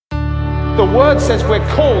The Word says we're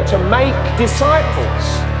called to make disciples.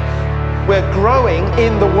 We're growing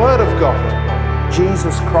in the Word of God.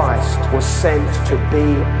 Jesus Christ was sent to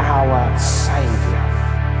be our Savior.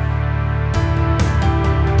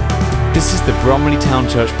 This is the Bromley Town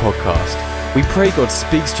Church podcast. We pray God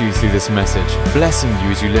speaks to you through this message, blessing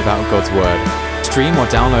you as you live out God's Word. Stream or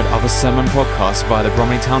download other sermon podcasts via the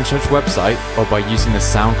Bromley Town Church website or by using the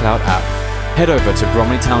SoundCloud app. Head over to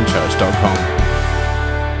bromleytownchurch.com.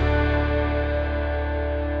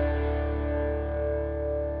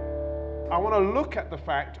 I want to look at the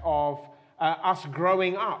fact of us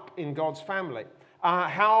growing up in God's family.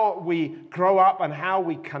 How we grow up and how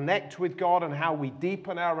we connect with God and how we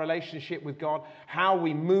deepen our relationship with God, how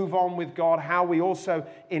we move on with God, how we also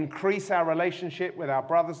increase our relationship with our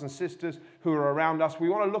brothers and sisters who are around us. We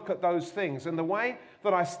want to look at those things. And the way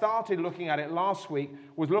that I started looking at it last week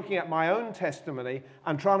was looking at my own testimony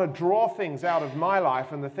and trying to draw things out of my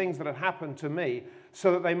life and the things that had happened to me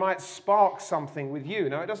so that they might spark something with you.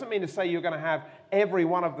 Now, it doesn't mean to say you're going to have every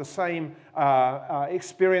one of the same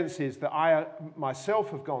experiences that I myself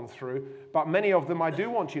have gone through, but many of them I do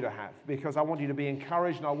want you to have because I want you to be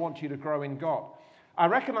encouraged and I want you to grow in God.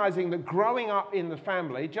 I'm recognizing that growing up in the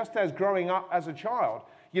family, just as growing up as a child,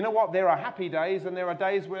 you know what? There are happy days and there are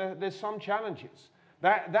days where there's some challenges.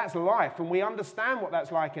 That's life, and we understand what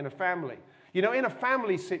that's like in a family. You know, in a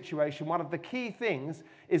family situation, one of the key things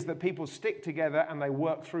is that people stick together and they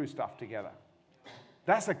work through stuff together.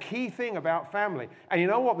 That's a key thing about family. And you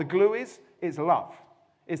know what the glue is? It's love.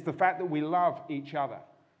 It's the fact that we love each other.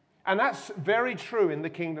 And that's very true in the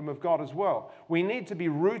kingdom of God as well. We need to be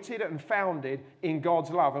rooted and founded in God's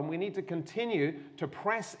love, and we need to continue to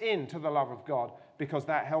press into the love of God because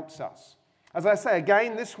that helps us. As I say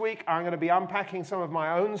again, this week I'm going to be unpacking some of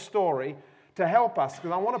my own story to help us,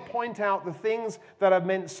 because I want to point out the things that have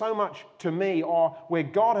meant so much to me, or where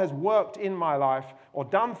God has worked in my life or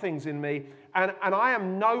done things in me, and I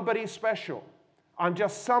am nobody special. I'm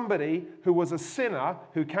just somebody who was a sinner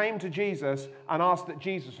who came to Jesus and asked that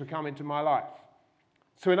Jesus would come into my life.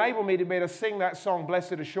 To enable me to be able to sing that song,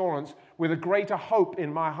 Blessed Assurance, with a greater hope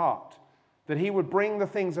in my heart, that He would bring the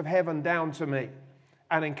things of heaven down to me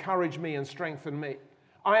and encourage me and strengthen me.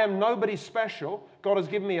 I am nobody special. God has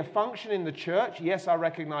given me a function in the church. Yes, I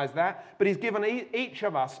recognize that. But He's given each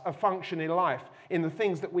of us a function in life, in the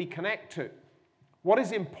things that we connect to. What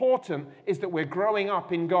is important is that we're growing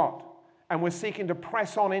up in God and we're seeking to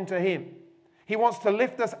press on into Him. He wants to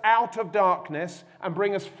lift us out of darkness and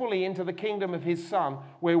bring us fully into the kingdom of His Son,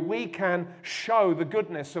 where we can show the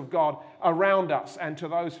goodness of God around us and to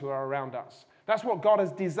those who are around us. That's what God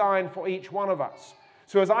has designed for each one of us.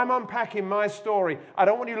 So as I'm unpacking my story, I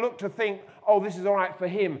don't want you to look to think, oh, this is all right for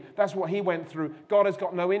him. That's what he went through. God has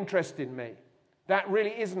got no interest in me. That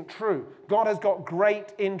really isn't true. God has got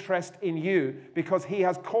great interest in you because He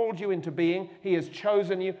has called you into being, He has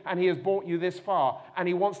chosen you, and He has brought you this far, and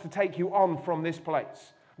He wants to take you on from this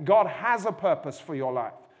place. God has a purpose for your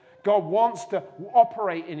life. God wants to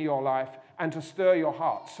operate in your life and to stir your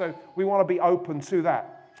heart. So we want to be open to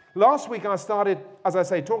that. Last week I started, as I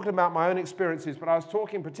say, talking about my own experiences, but I was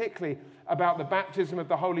talking particularly about the baptism of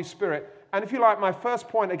the Holy Spirit. And if you like, my first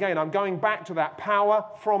point again, I'm going back to that power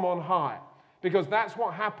from on high, because that's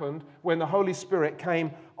what happened when the Holy Spirit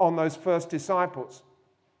came on those first disciples.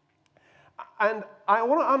 And I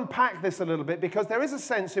want to unpack this a little bit because there is a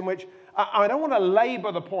sense in which I don't want to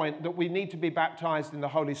labor the point that we need to be baptized in the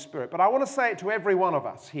Holy Spirit, but I want to say it to every one of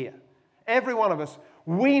us here. Every one of us.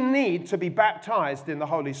 We need to be baptized in the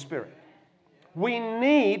Holy Spirit. We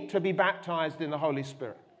need to be baptized in the Holy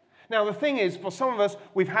Spirit. Now, the thing is, for some of us,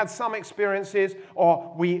 we've had some experiences,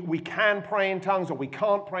 or we can pray in tongues, or we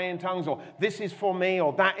can't pray in tongues, or this is for me,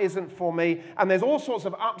 or that isn't for me. And there's all sorts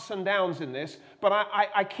of ups and downs in this, but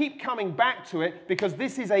I keep coming back to it because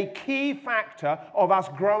this is a key factor of us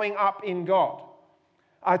growing up in God.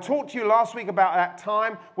 I talked to you last week about that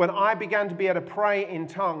time when I began to be able to pray in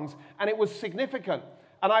tongues, and it was significant.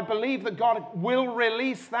 And I believe that God will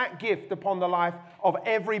release that gift upon the life of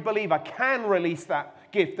every believer, can release that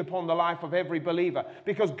gift upon the life of every believer,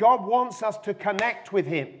 because God wants us to connect with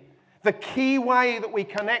Him. The key way that we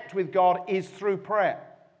connect with God is through prayer.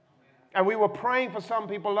 And we were praying for some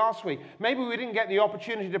people last week. Maybe we didn't get the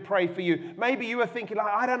opportunity to pray for you. Maybe you were thinking,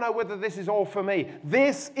 I don't know whether this is all for me.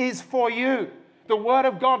 This is for you. The Word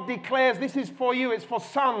of God declares this is for you. It's for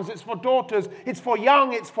sons, it's for daughters, it's for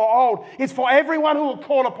young, it's for old. It's for everyone who will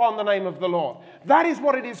call upon the name of the Lord. That is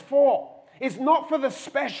what it is for. It's not for the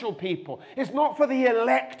special people. It's not for the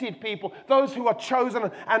elected people, those who are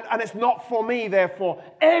chosen, and it's not for me, therefore.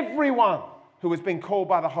 Everyone who has been called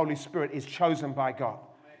by the Holy Spirit is chosen by God.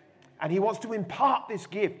 And he wants to impart this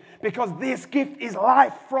gift because this gift is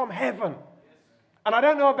life from heaven. And I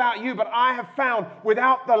don't know about you, but I have found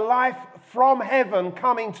without the life from heaven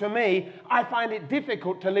coming to me, I find it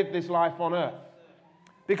difficult to live this life on earth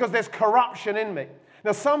because there's corruption in me.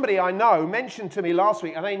 Now, somebody I know mentioned to me last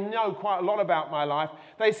week, and they know quite a lot about my life.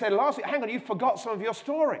 They said last week, hang on, you forgot some of your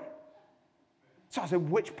story. So I said,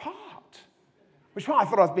 which part? Which part? I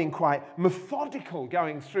thought I was being quite methodical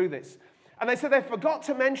going through this. And they said they forgot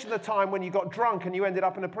to mention the time when you got drunk and you ended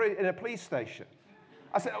up in a police station.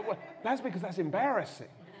 I said, oh, well, that's because that's embarrassing.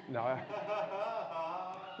 No.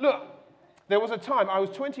 Look, there was a time, I was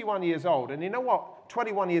 21 years old, and you know what?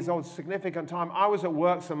 21 years old is a significant time. I was at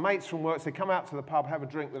work, some mates from work said, come out to the pub, have a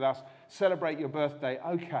drink with us, celebrate your birthday.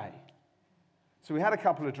 Okay. So we had a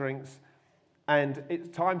couple of drinks, and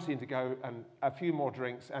time seemed to go, and a few more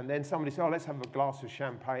drinks, and then somebody said, oh, let's have a glass of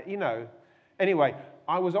champagne. You know, anyway,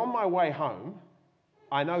 I was on my way home.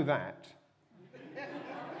 I know that.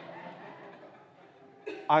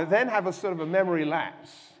 I then have a sort of a memory lapse.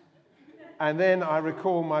 And then I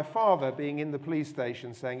recall my father being in the police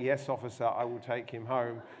station saying, yes, officer, I will take him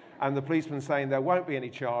home. And the policeman saying there won't be any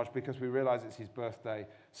charge because we realize it's his birthday,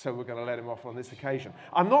 so we're going to let him off on this occasion.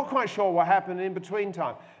 I'm not quite sure what happened in between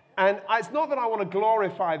time. And it's not that I want to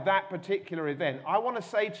glorify that particular event. I want to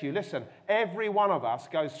say to you, listen, every one of us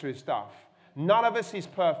goes through stuff. None of us is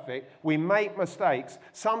perfect. We make mistakes.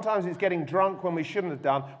 Sometimes it's getting drunk when we shouldn't have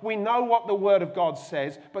done. We know what the Word of God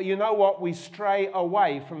says, but you know what? We stray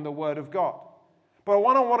away from the Word of God. But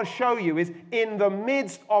what I want to show you is in the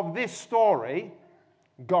midst of this story,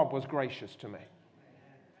 God was gracious to me.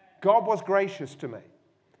 God was gracious to me.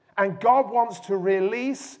 And God wants to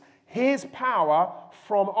release His power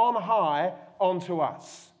from on high onto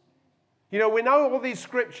us. You know, we know all these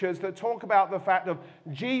scriptures that talk about the fact of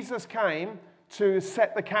Jesus came to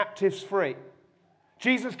set the captives free.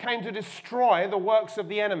 Jesus came to destroy the works of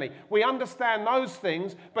the enemy. We understand those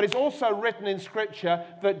things, but it's also written in Scripture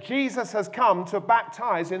that Jesus has come to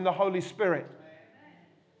baptize in the Holy Spirit.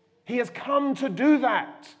 He has come to do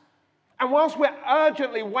that. And whilst we're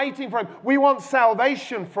urgently waiting for Him, we want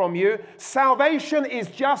salvation from you. Salvation is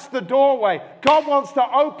just the doorway. God wants to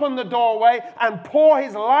open the doorway and pour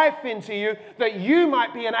His life into you that you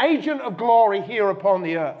might be an agent of glory here upon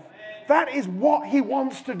the earth. That is what He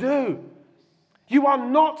wants to do. You are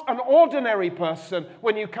not an ordinary person.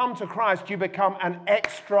 When you come to Christ, you become an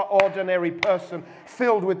extraordinary person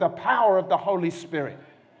filled with the power of the Holy Spirit.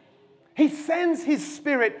 He sends His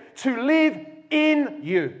Spirit to live in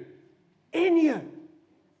you. In you.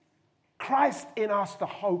 Christ in us, the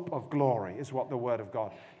hope of glory, is what the Word of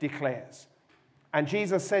God declares. And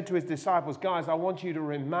Jesus said to His disciples, guys, I want you to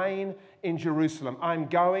remain in Jerusalem. I'm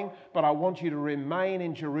going, but I want you to remain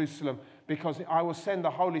in Jerusalem because I will send the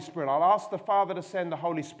Holy Spirit. I'll ask the Father to send the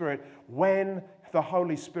Holy Spirit. When the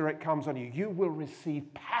Holy Spirit comes on you, you will receive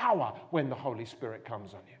power when the Holy Spirit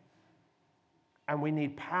comes on you. And we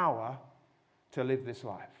need power to live this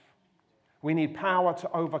life. We need power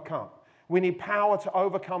to overcome. We need power to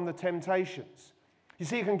overcome the temptations. You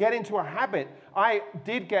see, you can get into a habit. I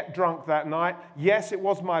did get drunk that night. Yes, it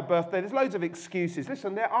was my birthday. There's loads of excuses.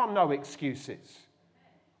 Listen, there are no excuses.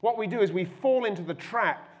 What we do is we fall into the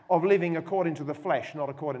trap of living according to the flesh, not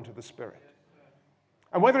according to the Spirit.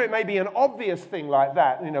 And whether it may be an obvious thing like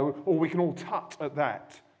that, you know, or we can all tut at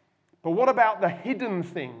that. But what about the hidden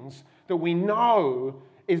things that we know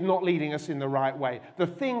is not leading us in the right way? The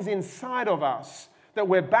things inside of us that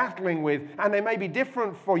we're battling with, and they may be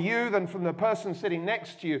different for you than from the person sitting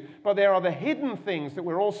next to you, but there are the hidden things that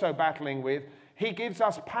we're also battling with. He gives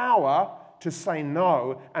us power to say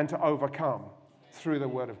no and to overcome through the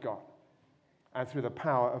Word of God and through the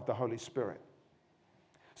power of the Holy Spirit.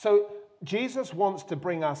 So Jesus wants to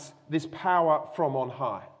bring us this power from on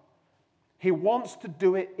high. He wants to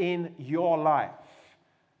do it in your life.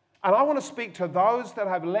 And I want to speak to those that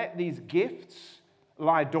have let these gifts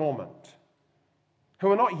lie dormant,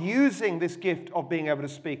 who are not using this gift of being able to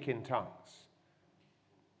speak in tongues.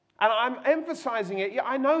 And I'm emphasizing it. Yeah,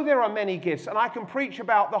 I know there are many gifts, and I can preach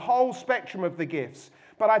about the whole spectrum of the gifts.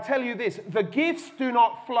 But I tell you this, the gifts do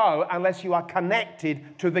not flow unless you are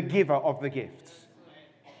connected to the giver of the gifts.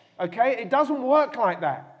 Okay? It doesn't work like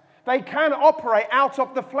that. They can operate out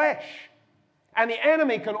of the flesh. And the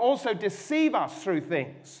enemy can also deceive us through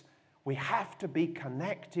things. We have to be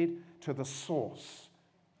connected to the source.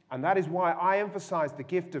 And that is why I emphasize the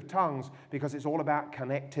gift of tongues, because it's all about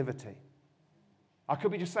connectivity. I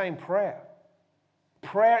could be just saying prayer.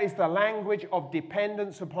 Prayer is the language of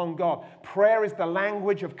dependence upon God. Prayer is the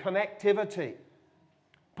language of connectivity.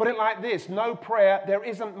 Put it like this, no prayer, there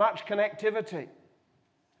isn't much connectivity.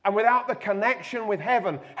 And without the connection with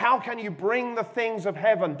heaven, how can you bring the things of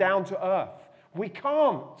heaven down to earth? We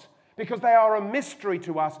can't, because they are a mystery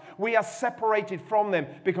to us. We are separated from them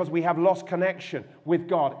because we have lost connection with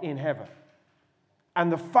God in heaven. And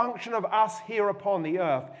the function of us here upon the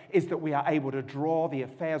earth is that we are able to draw the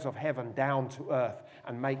affairs of heaven down to earth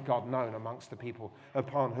and make God known amongst the people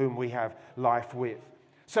upon whom we have life with.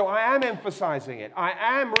 So I am emphasizing it. I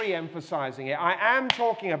am re-emphasizing it. I am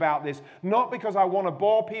talking about this, not because I want to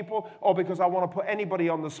bore people or because I want to put anybody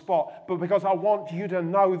on the spot, but because I want you to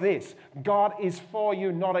know this. God is for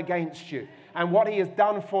you, not against you. And what he has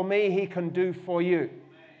done for me, he can do for you.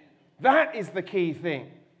 That is the key thing.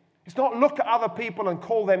 It's not look at other people and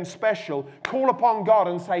call them special. Call upon God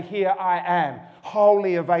and say, here I am,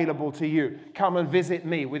 wholly available to you. Come and visit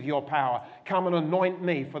me with your power. Come and anoint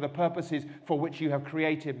me for the purposes for which you have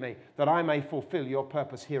created me, that I may fulfill your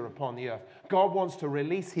purpose here upon the earth. God wants to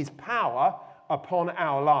release his power upon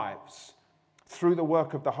our lives through the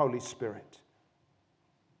work of the Holy Spirit.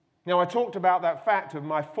 Now, I talked about that fact of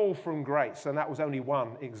my fall from grace, and that was only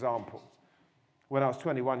one example when I was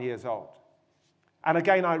 21 years old. And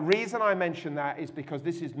again, the reason I mention that is because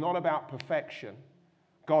this is not about perfection.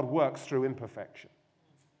 God works through imperfection.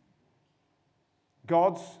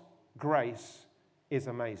 God's grace is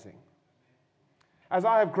amazing. As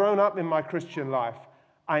I have grown up in my Christian life,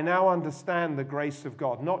 I now understand the grace of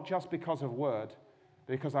God, not just because of word,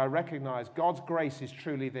 because I recognize God's grace is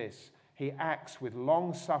truly this. He acts with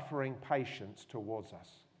long-suffering patience towards us.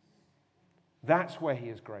 That's where he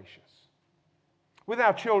is gracious. With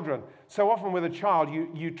our children, so often with a child,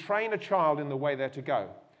 you train a child in the way they're to go.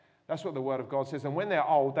 That's what the Word of God says. And when they're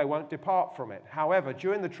old, they won't depart from it. However,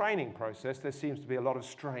 during the training process, there seems to be a lot of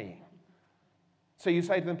straying. So you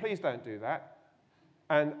say to them, please don't do that.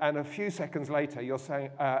 And a few seconds later, you're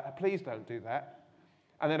saying, please don't do that.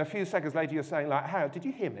 And then a few seconds later, you're saying, like, how, did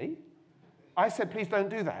you hear me? I said, please don't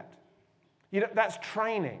do that. You know, that's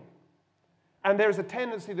training. And there's a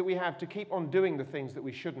tendency that we have to keep on doing the things that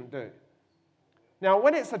we shouldn't do. Now,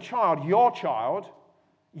 when it's a child,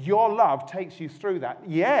 your love takes you through that.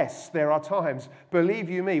 Yes, there are times, believe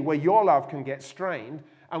you me, where your love can get strained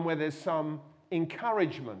and where there's some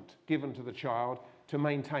encouragement given to the child to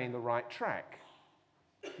maintain the right track,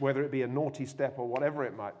 whether it be a naughty step or whatever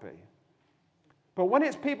it might be. But when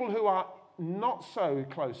it's people who are not so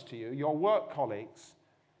close to you, your work colleagues,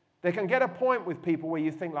 there can get a point with people where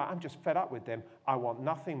you think, like, I'm just fed up with them. I want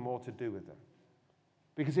nothing more to do with them.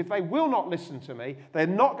 Because if they will not listen to me, they're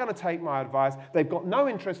not going to take my advice, they've got no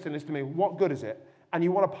interest in listening to me, what good is it? And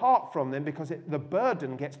you want to part from them because the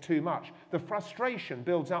burden gets too much. The frustration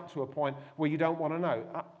builds up to a point where you don't want to know.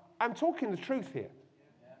 I'm talking the truth here.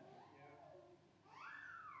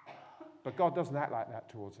 But God doesn't act like that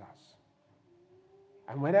towards us.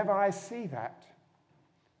 And whenever I see that,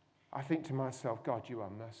 I think to myself, God, you are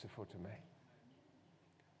merciful to me.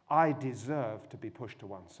 I deserve to be pushed to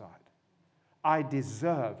one side. I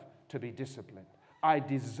deserve to be disciplined. I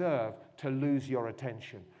deserve to lose your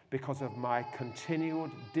attention because of my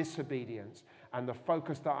continued disobedience and the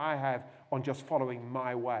focus that I have on just following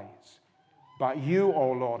my ways. But you,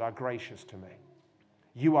 oh Lord, are gracious to me.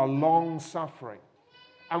 You are long-suffering.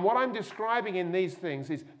 And what I'm describing in these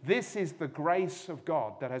things is this is the grace of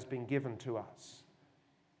God that has been given to us.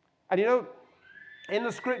 And you know, in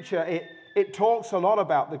the scripture, it talks a lot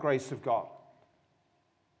about the grace of God.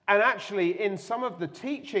 And actually, in some of the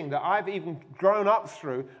teaching that I've even grown up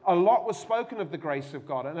through, a lot was spoken of the grace of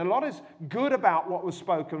God. And a lot is good about what was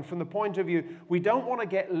spoken from the point of view, we don't want to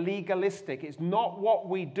get legalistic. It's not what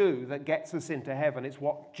we do that gets us into heaven. It's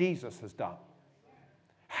what Jesus has done.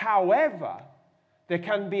 However, there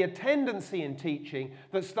can be a tendency in teaching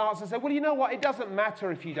that starts to say, well, you know what? It doesn't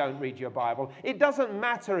matter if you don't read your Bible. It doesn't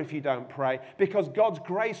matter if you don't pray, because God's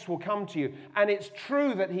grace will come to you. And it's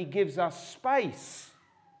true that he gives us space.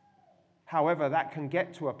 However, that can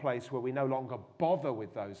get to a place where we no longer bother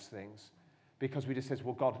with those things because we just say,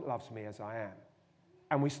 well, God loves me as I am.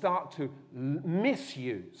 And we start to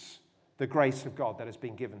misuse the grace of God that has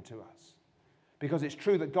been given to us. Because it's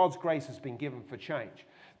true that God's grace has been given for change.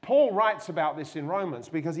 Paul writes about this in Romans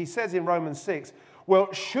because he says in Romans 6,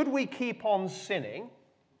 well, should we keep on sinning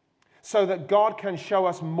so that God can show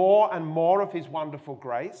us more and more of his wonderful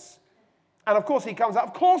grace? And of course he comes up,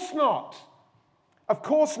 of course not. Of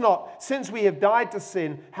course not. Since we have died to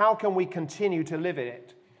sin, how can we continue to live in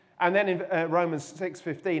it? And then in Romans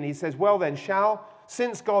 6:15, he says, well then,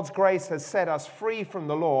 since God's grace has set us free from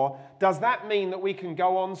the law, does that mean that we can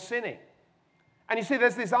go on sinning? And you see,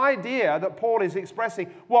 there's this idea that Paul is expressing.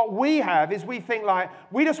 What we have is we think like,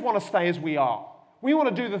 we just want to stay as we are. We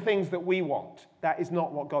want to do the things that we want. That is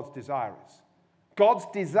not what God's desire is. God's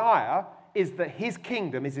desire is that his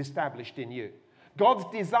kingdom is established in you. God's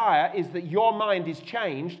desire is that your mind is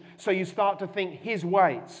changed so you start to think his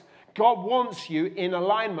ways. God wants you in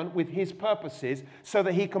alignment with his purposes so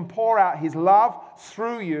that he can pour out his love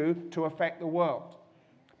through you to affect the world.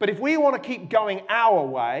 But if we want to keep going our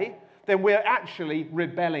way, then we're actually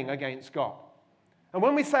rebelling against God. And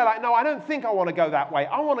when we say like, no, I don't think I want to go that way,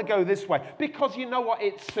 I want to go this way, because you know what,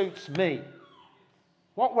 it suits me.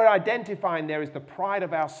 What we're identifying there is the pride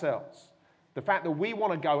of ourselves. The fact that we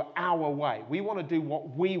want to go our way. We want to do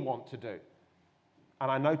what we want to do. And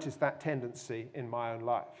I noticed that tendency in my own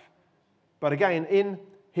life. But again, in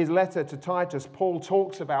his letter to Titus, Paul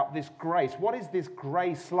talks about this grace. What is this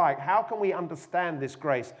grace like? How can we understand this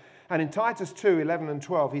grace? And in Titus 2, 11 and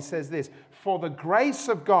 12, he says this, "For the grace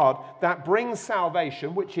of God that brings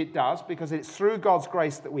salvation," which it does, because it's through God's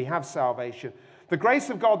grace that we have salvation. "The grace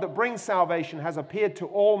of God that brings salvation has appeared to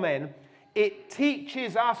all men. It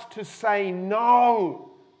teaches us to say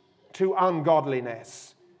no to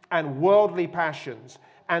ungodliness and worldly passions,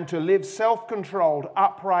 and to live self-controlled,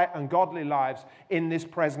 upright, and godly lives in this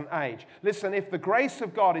present age." Listen, if the grace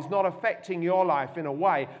of God is not affecting your life in a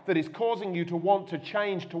way that is causing you to want to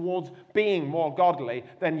change towards being more godly,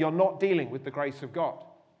 then you're not dealing with the grace of God.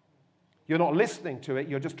 You're not listening to it,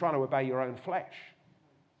 you're just trying to obey your own flesh.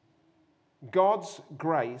 God's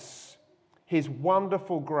grace, his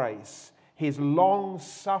wonderful grace, his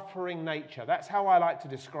long-suffering nature, that's how I like to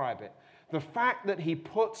describe it. The fact that he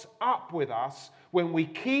puts up with us when we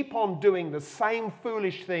keep on doing the same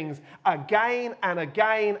foolish things again and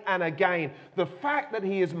again and again. The fact that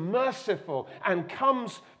he is merciful and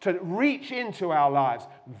comes to reach into our lives,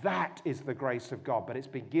 that is the grace of God. But it's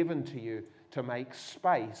been given to you to make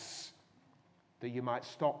space that you might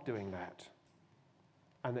stop doing that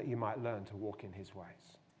and that you might learn to walk in his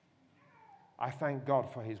ways. I thank God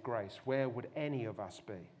for his grace. Where would any of us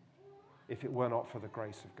be if it were not for the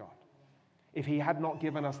grace of God? If he had not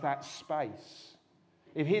given us that space,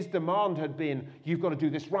 if his demand had been, you've got to do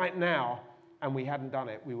this right now, and we hadn't done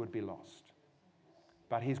it, we would be lost.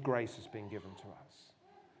 But his grace has been given to us.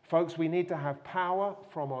 Folks, we need to have power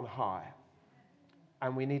from on high,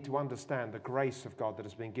 and we need to understand the grace of God that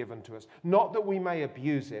has been given to us. Not that we may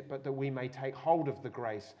abuse it, but that we may take hold of the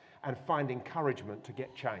grace and find encouragement to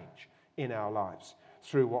get change in our lives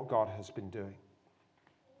through what God has been doing.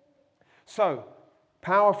 So,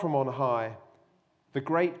 power from on high, the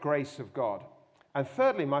great grace of God. And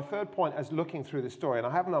thirdly, my third point as looking through this story, and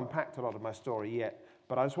I haven't unpacked a lot of my story yet,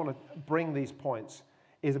 but I just want to bring these points,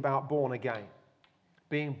 is about born again.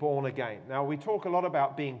 Being born again. Now, we talk a lot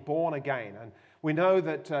about being born again, and we know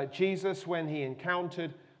that Jesus, when he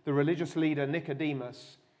encountered the religious leader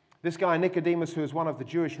Nicodemus, this guy Nicodemus, who was one of the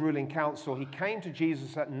Jewish ruling council, he came to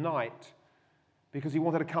Jesus at night because he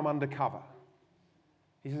wanted to come undercover.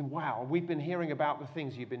 He said, wow, we've been hearing about the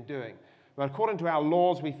things you've been doing. But according to our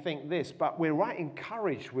laws, we think this, but we're right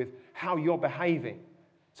encouraged with how you're behaving.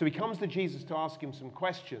 So he comes to Jesus to ask him some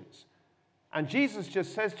questions. And Jesus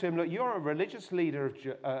just says to him, look, you're a religious leader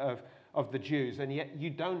of the Jews, and yet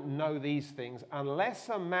you don't know these things. Unless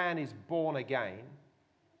a man is born again,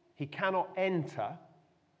 he cannot enter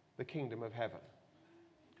the kingdom of heaven.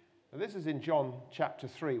 Now, this is in John chapter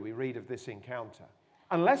 3, we read of this encounter.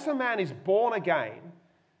 Unless a man is born again,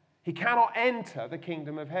 he cannot enter the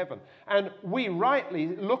kingdom of heaven. And we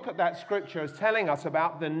rightly look at that scripture as telling us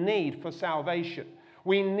about the need for salvation.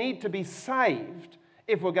 We need to be saved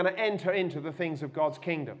if we're going to enter into the things of God's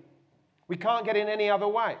kingdom. We can't get in any other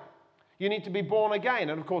way. You need to be born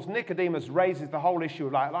again. And of course, Nicodemus raises the whole issue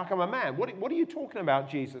of like I'm a man. What are you talking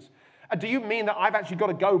about, Jesus? Do you mean that I've actually got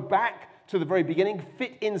to go back to the very beginning,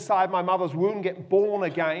 fit inside my mother's womb, get born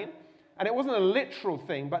again? And it wasn't a literal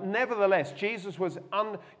thing, but nevertheless, Jesus was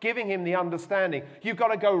giving him the understanding. You've got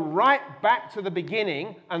to go right back to the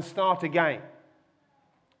beginning and start again.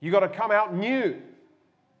 You've got to come out new.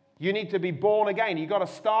 You need to be born again. You've got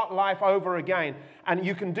to start life over again. And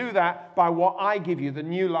you can do that by what I give you, the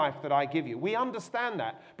new life that I give you. We understand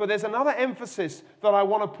that. But there's another emphasis that I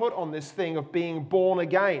want to put on this thing of being born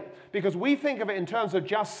again. Because we think of it in terms of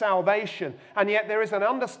just salvation. And yet there is an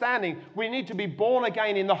understanding we need to be born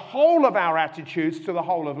again in the whole of our attitudes to the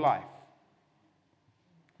whole of life.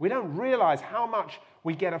 We don't realize how much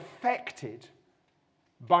we get affected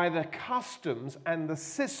by the customs and the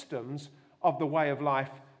systems of the way of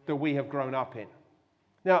life that we have grown up in.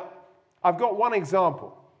 Now, I've got one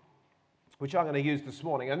example, which I'm going to use this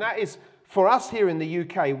morning, and that is, for us here in the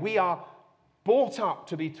UK, we are brought up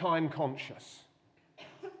to be time conscious.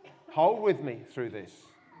 Hold with me through this.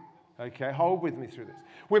 Okay, hold with me through this.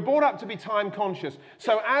 We're brought up to be time conscious.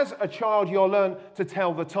 So as a child, you'll learn to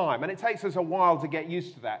tell the time. And it takes us a while to get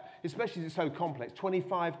used to that, especially as it's so complex.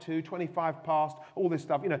 25 to, 25 past, all this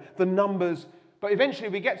stuff, the numbers. But eventually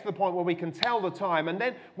we get to the point where we can tell the time. And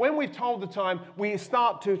then when we've told the time, we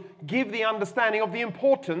start to give the understanding of the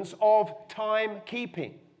importance of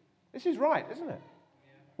timekeeping. This is right, isn't it?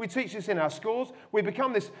 We teach this in our schools. We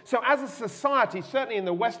become this. So as a society, certainly in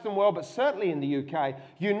the Western world, but certainly in the UK,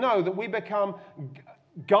 you know that we become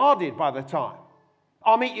guarded by the time.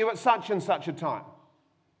 I'll meet you at such and such a time.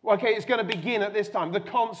 Okay, it's going to begin at this time. The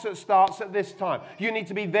concert starts at this time. You need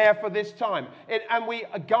to be there for this time. And we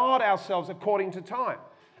guard ourselves according to time.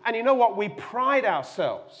 And you know what? We pride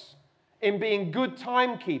ourselves in being good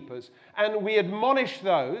timekeepers. And we admonish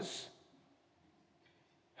those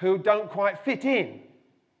who don't quite fit in.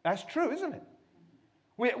 That's true, isn't it?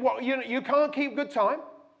 You can't keep good time.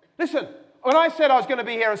 Listen, when I said I was going to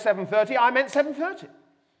be here at 7:30, I meant 7:30.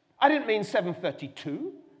 I didn't mean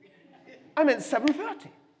 7:32. I meant 7:30.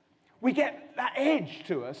 We get that edge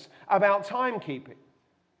to us about timekeeping.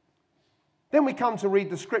 Then we come to read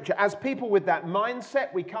the scripture. As people with that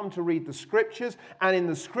mindset, we come to read the scriptures. And in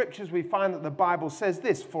the scriptures, we find that the Bible says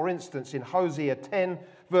this. For instance, in Hosea 10,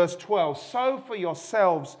 verse 12, sow for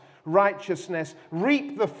yourselves righteousness,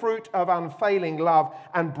 reap the fruit of unfailing love,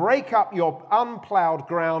 and break up your unplowed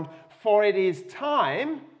ground, for it is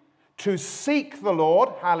time to seek the Lord.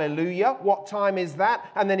 Hallelujah. What time is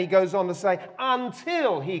that? And then he goes on to say,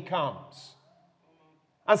 until he comes.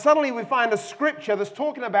 And suddenly we find a scripture that's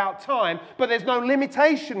talking about time, but there's no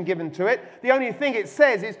limitation given to it. The only thing it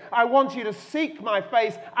says is, I want you to seek my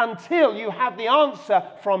face until you have the answer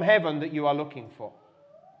from heaven that you are looking for.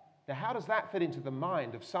 Now, how does that fit into the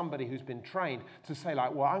mind of somebody who's been trained to say,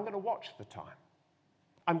 like, well, I'm going to watch the time.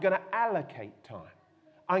 I'm going to allocate time.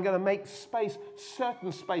 I'm going to make space,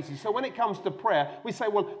 certain spaces. So when it comes to prayer, we say,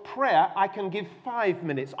 well, prayer, I can give 5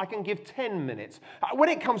 minutes. I can give 10 minutes. When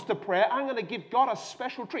it comes to prayer, I'm going to give God a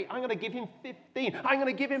special treat. I'm going to give him 15. I'm going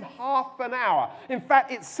to give him half an hour. In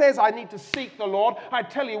fact, it says I need to seek the Lord. I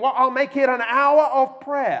tell you what, I'll make it an hour of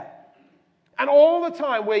prayer. And all the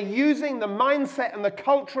time, we're using the mindset and the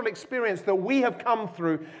cultural experience that we have come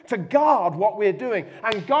through to guard what we're doing.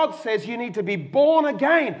 And God says you need to be born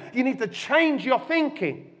again. You need to change your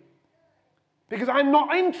thinking. Because I'm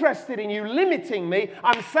not interested in you limiting me.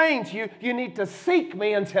 I'm saying to you, you need to seek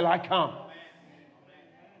me until I come.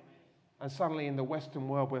 And suddenly in the Western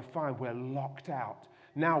world, we're locked out.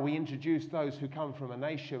 Now we introduce those who come from a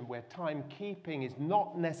nation where timekeeping is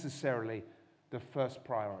not necessarily the first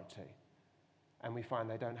priority. And we find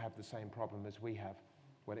they don't have the same problem as we have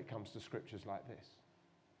when it comes to scriptures like this.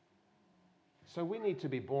 So we need to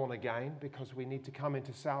be born again because we need to come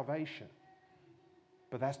into salvation.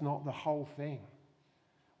 But that's not the whole thing.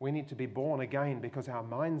 We need to be born again because our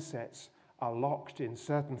mindsets are locked in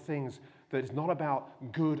certain things that it's not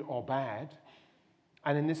about good or bad.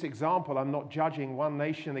 And in this example, I'm not judging one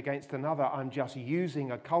nation against another. I'm just using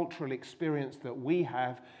a cultural experience that we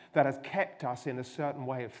have that has kept us in a certain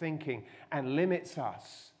way of thinking and limits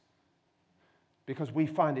us because we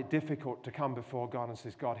find it difficult to come before God and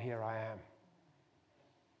say, God, here I am.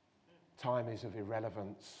 Time is of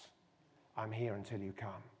irrelevance. I'm here until you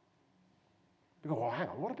come. We go, well, hang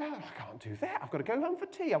on, what about? I can't do that. I've got to go home for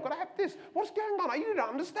tea. I've got to have this. What's going on? You don't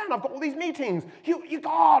understand. I've got all these meetings.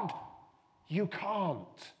 God, you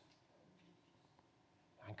can't.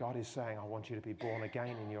 And God is saying, I want you to be born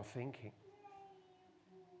again in your thinking.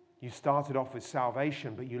 You started off with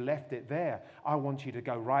salvation, but you left it there. I want you to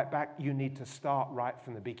go right back. You need to start right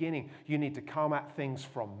from the beginning. You need to come at things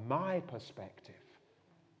from my perspective,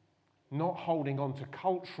 not holding on to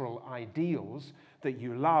cultural ideals that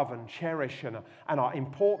you love and cherish and are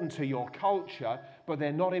important to your culture, but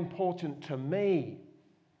they're not important to me.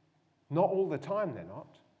 Not all the time, they're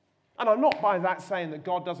not. And I'm not by that saying that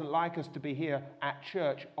God doesn't like us to be here at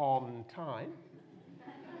church on time.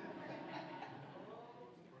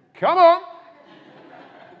 Come on!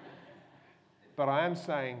 But I am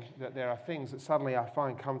saying that there are things that suddenly I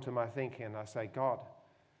find come to my thinking and I say, God,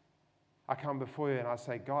 I come before you and I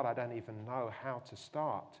say, God, I don't even know how to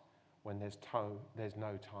start when there's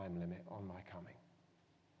no time limit on my coming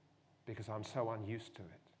because I'm so unused to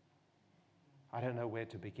it. I don't know where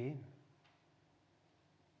to begin.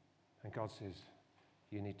 And God says,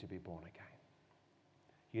 you need to be born again.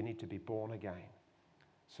 You need to be born again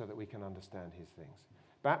so that we can understand his things.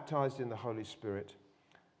 Baptized in the Holy Spirit,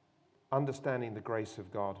 understanding the grace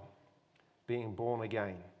of God, being born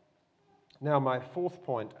again. Now, my fourth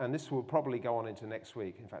point, and this will probably go on into next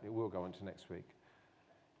week, in fact, it will go into next week,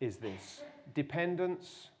 is this: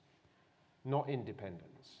 dependence, not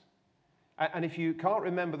independence. And if you can't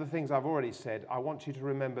remember the things I've already said, I want you to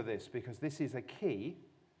remember this, because this is a key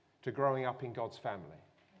to growing up in God's family.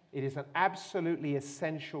 It is an absolutely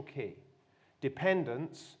essential key.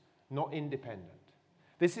 Dependence, not independent.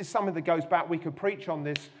 This is something that goes back, we could preach on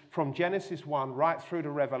this from Genesis 1 right through to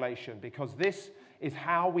Revelation, because this is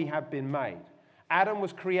how we have been made. Adam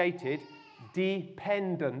was created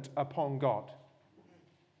dependent upon God.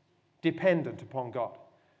 Dependent upon God.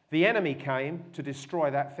 The enemy came to destroy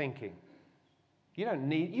that thinking. You don't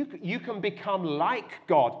need, you can become like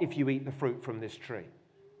God if you eat the fruit from this tree.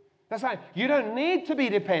 That's right. You don't need to be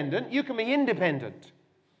dependent. You can be independent.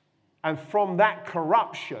 And from that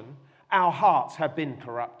corruption, our hearts have been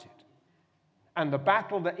corrupted. And the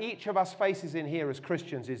battle that each of us faces in here as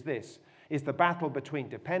Christians is this, is the battle between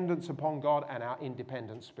dependence upon God and our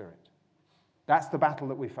independent spirit. That's the battle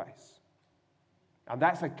that we face. And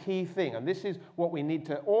that's a key thing. And this is what we need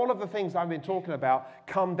to, all of the things I've been talking about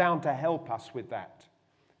come down to help us with that.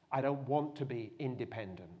 I don't want to be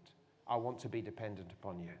independent. I want to be dependent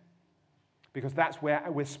upon you. Because that's where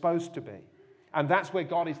we're supposed to be. And that's where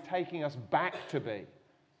God is taking us back to be.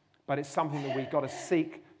 But it's something that we've got to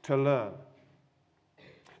seek to learn.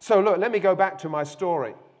 So look, let me go back to my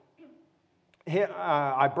story. Here,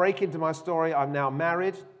 I break into my story. I'm now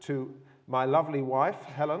married to my lovely wife,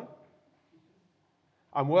 Helen.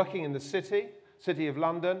 I'm working in the city of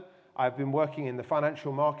London. I've been working in the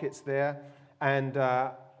financial markets there. And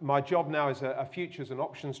my job now is a futures and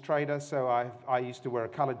options trader. So I used to wear a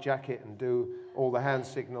colored jacket and do all the hand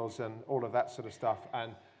signals and all of that sort of stuff.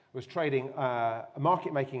 And was trading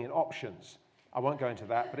market making in options. I won't go into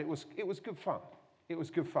that, but it was good fun. It was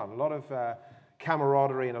good fun. A lot of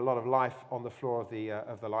camaraderie and a lot of life on the floor of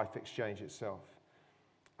the Life Exchange itself.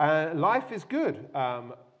 Life is good.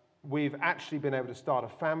 We've actually been able to start a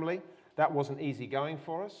family. That wasn't easy going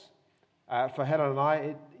for us. For Helen and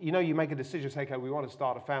I, you make a decision, say, okay, we want to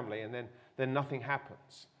start a family, and then nothing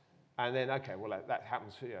happens. And then, okay, well, that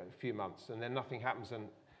happens for a few months, and then nothing happens. And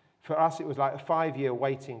for us, it was like a 5-year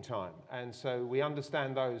waiting time. And so we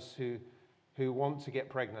understand those who want to get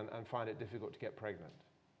pregnant and find it difficult to get pregnant.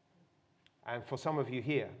 And for some of you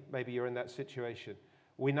here, maybe you're in that situation,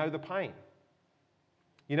 we know the pain.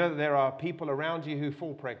 You know that there are people around you who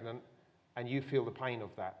fall pregnant, and you feel the pain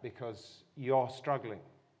of that because you're struggling.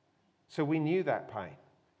 So we knew that pain.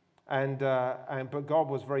 But God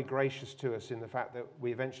was very gracious to us in the fact that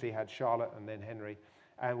we eventually had Charlotte and then Henry,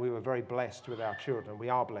 and we were very blessed with our children. We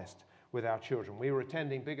are blessed with our children. We were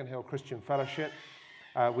attending Biggin Hill Christian Fellowship.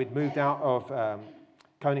 We'd moved out of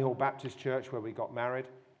Coney Hall Baptist Church where we got married.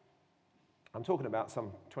 I'm talking about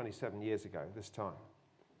some 27 years ago this time.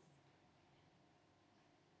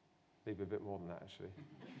 Maybe a bit more than that, actually.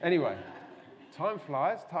 Anyway, time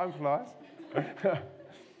flies.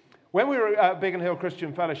 When we were at Biggin Hill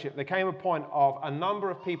Christian Fellowship, there came a point of a number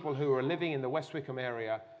of people who were living in the West Wickham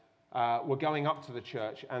area were going up to the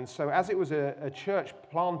church. And so as it was a church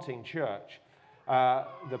planting church,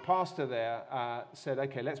 the pastor there said,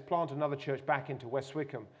 okay, let's plant another church back into West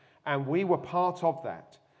Wickham. And we were part of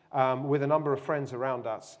that with a number of friends around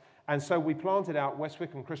us. And so we planted out West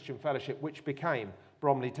Wickham Christian Fellowship, which became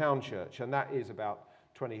Bromley Town Church. And that is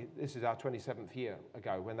this is our 27th year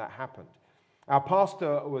ago when that happened. Our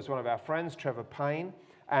pastor was one of our friends, Trevor Payne,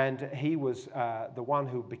 and he was the one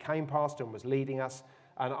who became pastor and was leading us.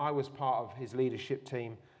 And I was part of his leadership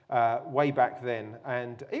team way back then.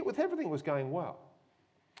 And everything was going well.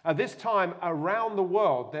 At this time, around the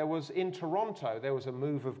world, in Toronto, there was a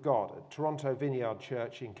move of God. At Toronto Vineyard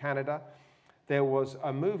Church in Canada, there was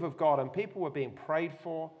a move of God, and people were being prayed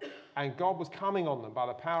for, and God was coming on them by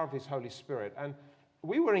the power of His Holy Spirit. And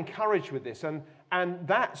we were encouraged with this, and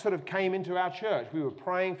that sort of came into our church. We were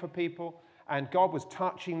praying for people, and God was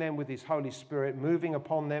touching them with His Holy Spirit, moving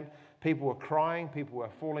upon them. People were crying, people were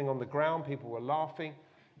falling on the ground, people were laughing,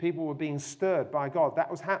 people were being stirred by God. That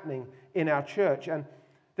was happening in our church, and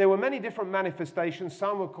there were many different manifestations,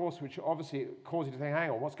 some, of course, which obviously cause you to think, hang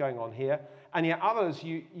on, what's going on here? And yet others,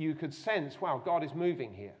 you could sense, wow, God is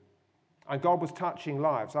moving here. And God was touching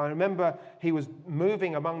lives. I remember He was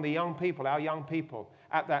moving among the young people, our young people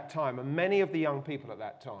at that time. And many of the young people at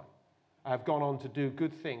that time have gone on to do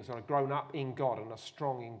good things and have grown up in God and are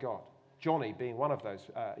strong in God. Johnny being one of those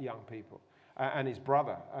young people, and his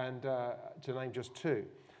brother, and to name just two.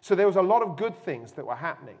 So there was a lot of good things that were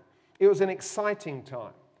happening. It was an exciting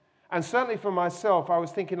time. And certainly for myself, I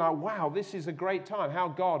was thinking like, wow, this is a great time, how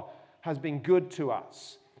God has been good to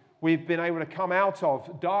us. We've been able to come out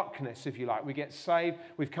of darkness, if you like. We get saved.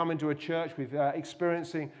 We've come into a church. We've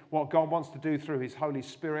experiencing what God wants to do through His Holy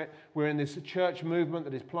Spirit. We're in this church movement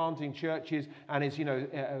that is planting churches and is,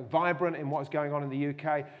 vibrant in what's going on in the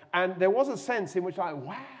UK. And there was a sense in which,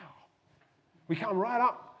 wow, we come right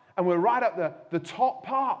up and we're right at the top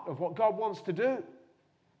part of what God wants to do.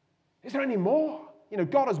 Is there any more?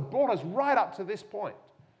 God has brought us right up to this point.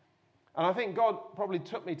 And I think God probably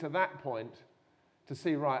took me to that point to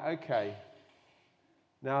see, right, okay,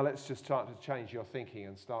 now let's just start to change your thinking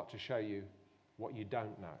and start to show you what you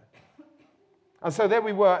don't know. And so there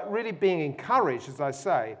we were, really being encouraged, as I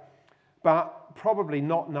say, but probably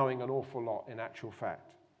not knowing an awful lot in actual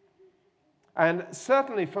fact. And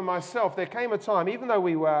certainly for myself, there came a time, even though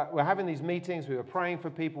we were having these meetings, we were praying for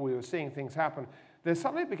people, we were seeing things happen, there's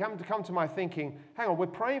something began to come to my thinking, hang on, we're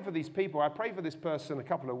praying for these people. I prayed for this person a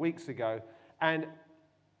couple of weeks ago, and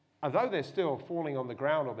although they're still falling on the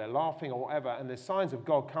ground or they're laughing or whatever, and there's signs of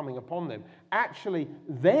God coming upon them, actually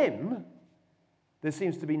there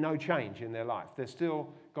seems to be no change in their life. They've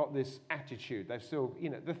still got this attitude. They've still,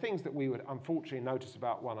 the things that we would unfortunately notice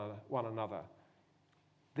about one another.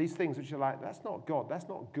 These things which are like, that's not God, that's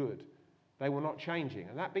not good. They were not changing.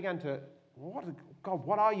 And that began to, God,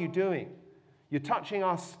 what are you doing? You're touching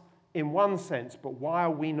us in one sense, but why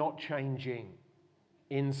are we not changing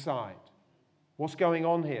inside? What's going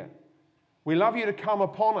on here? We love you to come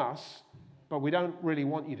upon us, but we don't really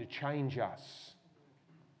want you to change us.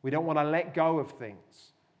 We don't want to let go of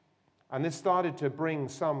things. And this started to bring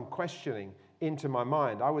some questioning into my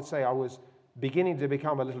mind. I would say I was beginning to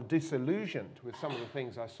become a little disillusioned with some of the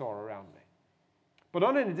things I saw around me. But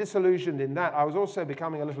not only disillusioned in that, I was also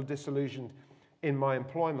becoming a little disillusioned in my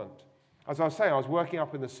employment. As I was saying, I was working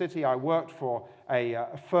up in the city. I worked for a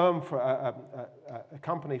firm, for a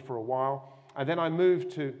company for a while. And then I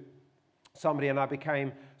moved to somebody and I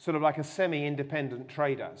became sort of like a semi-independent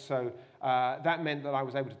trader. So that meant that I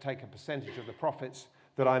was able to take a percentage of the profits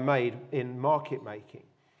that I made in market making.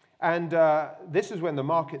 And this is when the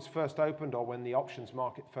markets first opened, or when the options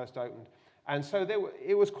market first opened. And so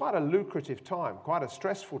it was quite a lucrative time, quite a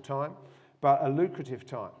stressful time, but a lucrative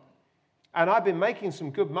time. And I've been making some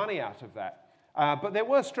good money out of that. But there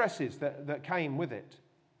were stresses that came with it.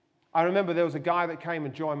 I remember there was a guy that came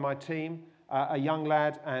and joined my team, a young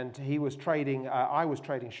lad, and he was trading, I was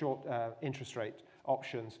trading short interest rate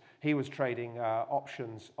options. He was trading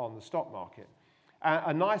options on the stock market.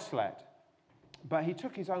 A nice lad, but he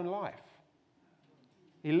took his own life.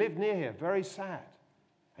 He lived near here, very sad.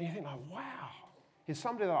 And you think, wow, here's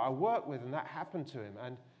somebody that I work with and that happened to him.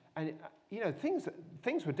 And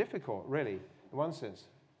things were difficult, really, in one sense.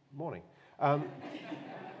 Morning.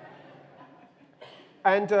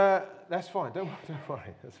 And that's fine. Don't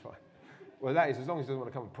worry. That's fine. Well, that is as long as he doesn't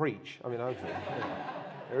want to come and preach. I mean, hopefully.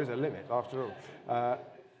 There is a limit, after all.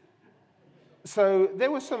 So there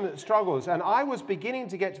were some struggles, and I was beginning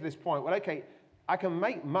to get to this point. Well, okay, I can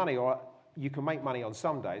make money, or you can make money on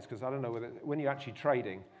some days, because I don't know whether, when you're actually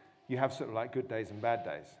trading, you have sort of like good days and bad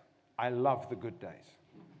days. I love the good days.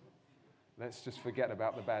 Let's just forget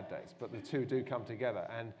about the bad days. But the two do come together.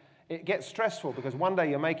 And it gets stressful because one day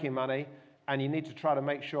you're making money and you need to try to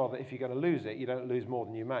make sure that if you're going to lose it, you don't lose more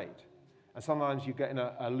than you made. And sometimes you get in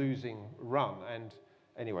a losing run. And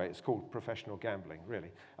anyway, it's called professional gambling, really.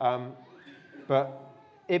 But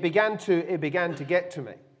it began to get to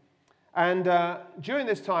me. And during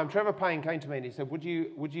this time, Trevor Payne came to me and he said, would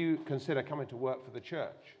you consider coming to work for the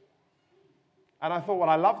church? And I thought, well,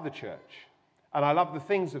 I love the church. And I love the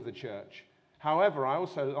things of the church. However, I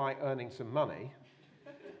also like earning some money.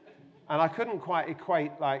 And I couldn't quite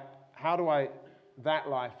equate, like, how do I, that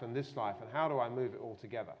life and this life, and how do I move it all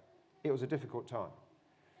together? It was a difficult time.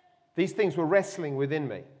 These things were wrestling within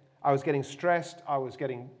me. I was getting stressed. I was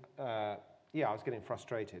getting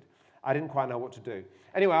frustrated. I didn't quite know what to do.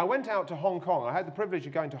 Anyway, I went out to Hong Kong. I had the privilege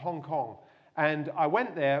of going to Hong Kong. And I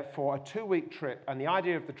went there for a 2-week trip. And the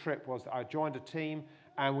idea of the trip was that I joined a team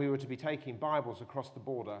and we were to be taking Bibles across the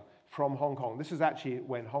border from Hong Kong. This is actually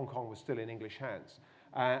when Hong Kong was still in English hands.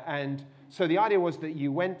 And so the idea was that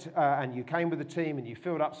you went and you came with a team and you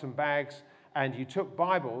filled up some bags and you took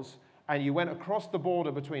Bibles and you went across the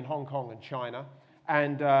border between Hong Kong and China.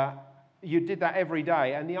 And you did that every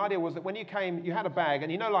day. And the idea was that when you came, you had a bag.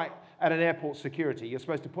 And like at an airport security, you're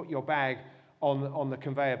supposed to put your bag on the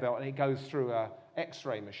conveyor belt and it goes through an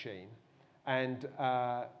X-ray machine. And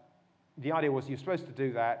the idea was you're supposed to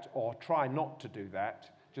do that or try not to do that,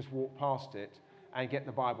 just walk past it and get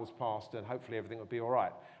the Bibles passed and hopefully everything would be all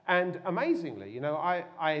right. And amazingly,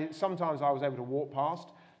 sometimes I was able to walk past.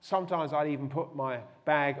 Sometimes I'd even put my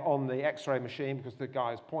bag on the X-ray machine because the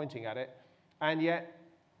guy was pointing at it. And yet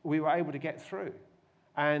we were able to get through.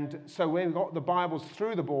 And so we got the Bibles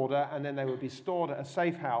through the border, and then they would be stored at a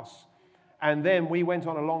safe house. And then we went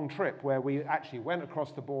on a long trip where we actually went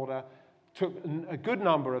across the border, took a good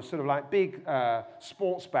number of sort of like big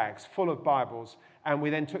sports bags full of Bibles, and we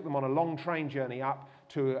then took them on a long train journey up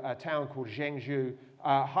to a town called Zhengzhou,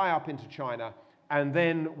 high up into China. And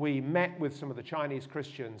then we met with some of the Chinese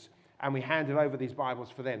Christians, and we handed over these Bibles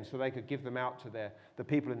for them so they could give them out to the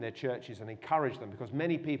people in their churches and encourage them, because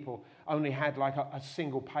many people only had like a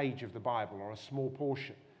single page of the Bible or a small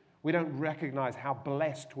portion. We don't recognize how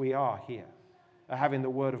blessed we are here, having the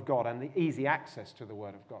Word of God and the easy access to the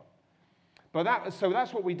Word of God. But so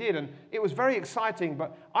that's what we did, and it was very exciting.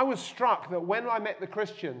 But I was struck that when I met the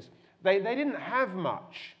Christians, they didn't have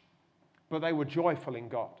much, but they were joyful in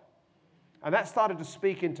God. And that started to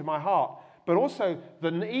speak into my heart. But also,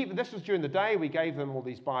 this was during the day, we gave them all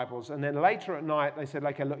these Bibles. And then later at night, they said,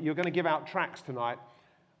 okay, look, you're going to give out tracts tonight.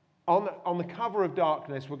 On the cover of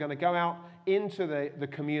darkness, we're going to go out into the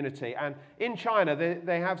community. And in China,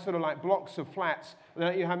 they have sort of like blocks of flats.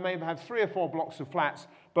 You maybe have 3 or 4 blocks of flats,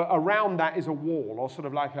 but around that is a wall, or sort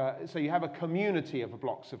of like so you have a community of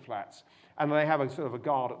blocks of flats. And they have a sort of a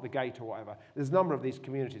guard at the gate or whatever. There's a number of these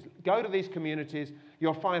communities. Go to these communities,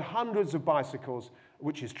 you'll find hundreds of bicycles,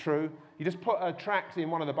 which is true. You just put a tract in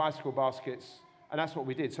one of the bicycle baskets, and that's what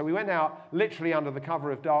we did. So we went out literally under the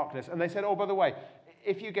cover of darkness, and they said, oh, by the way,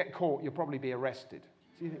 if you get caught, you'll probably be arrested.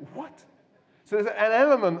 So you think, what? So there's an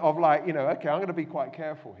element of like, okay, I'm going to be quite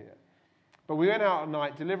careful here. But we went out at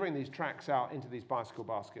night delivering these tracts out into these bicycle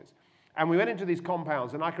baskets. And we went into these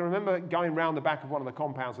compounds, and I can remember going round the back of one of the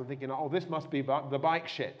compounds and thinking, oh, this must be the bike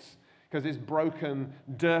sheds, because this broken,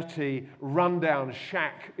 dirty, rundown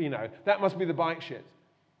shack, that must be the bike sheds.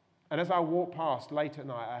 And as I walked past late at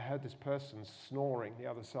night, I heard this person snoring the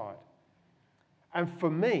other side. And for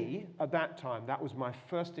me, at that time, that was my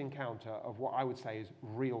first encounter of what I would say is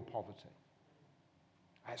real poverty.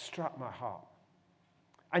 It struck my heart.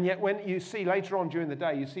 And yet when you see later on during the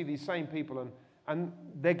day, you see these same people and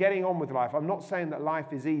they're getting on with life. I'm not saying that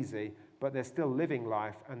life is easy, but they're still living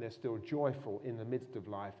life and they're still joyful in the midst of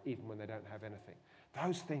life, even when they don't have anything.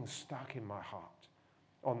 Those things stuck in my heart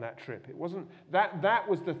on that trip. It wasn't that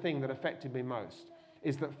was the thing that affected me most,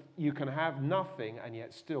 is that you can have nothing and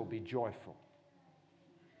yet still be joyful.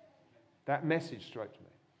 That message struck me.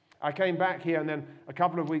 I came back here, and then a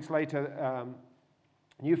couple of weeks later,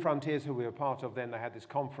 New Frontiers, who we were part of then, they had this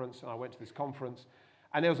conference, and I went to this conference,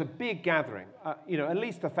 and there was a big gathering, at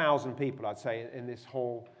least 1,000 people, I'd say, in this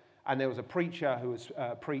hall, and there was a preacher who was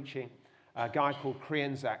preaching, a guy called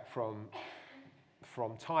Krienzak from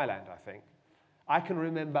Thailand, I think. I can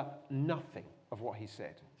remember nothing of what he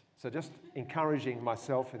said, so just encouraging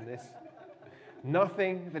myself in this.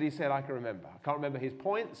 Nothing that he said I can remember. I can't remember his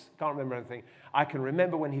points, can't remember anything. I can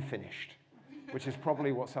remember when he finished, which is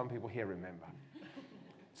probably what some people here remember.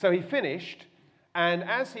 So he finished, and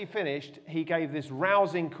as he finished, he gave this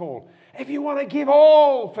rousing call. If you want to give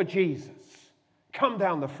all for Jesus, come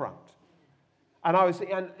down the front. And I was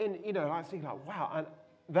thinking, I was thinking like, wow, and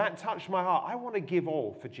that touched my heart. I want to give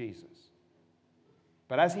all for Jesus.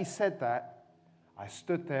 But as he said that, I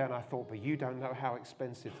stood there and I thought, but you don't know how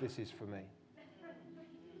expensive this is for me.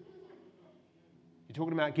 You're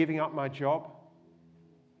talking about giving up my job?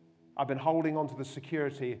 I've been holding on to the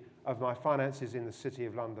security of my finances in the City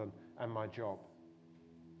of London and my job.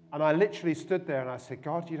 And I literally stood there and I said,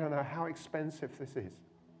 God, you don't know how expensive this is.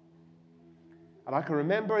 And I can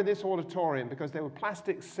remember in this auditorium, because there were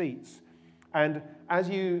plastic seats, and as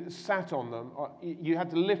you sat on them, you had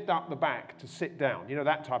to lift up the back to sit down,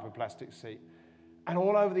 that type of plastic seat. And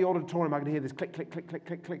all over the auditorium, I could hear this click, click, click, click,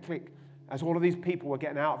 click, click, click, as all of these people were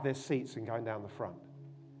getting out of their seats and going down the front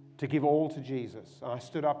to give all to Jesus. And I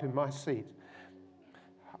stood up in my seat.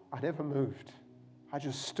 I never moved. I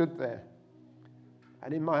just stood there.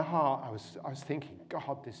 And in my heart, I was thinking,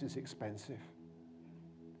 God, this is expensive.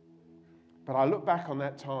 But I look back on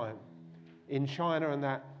that time in China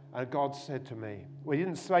and God said to me, well, he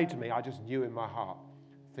didn't say to me, I just knew in my heart,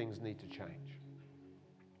 things need to change.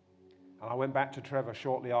 And I went back to Trevor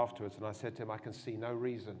shortly afterwards and I said to him, I can see no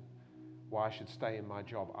reason why I should stay in my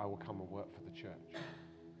job. I will come and work for the church.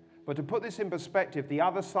 But to put this in perspective, the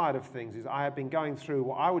other side of things is I have been going through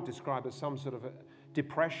what I would describe as some sort of a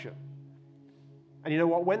depression. And you know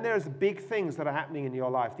what? When there's big things that are happening in your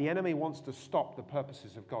life, the enemy wants to stop the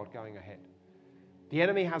purposes of God going ahead. The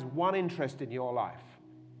enemy has one interest in your life.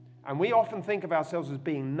 And we often think of ourselves as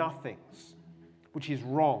being nothings, which is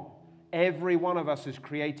wrong. Every one of us is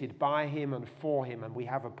created by him and for him, and we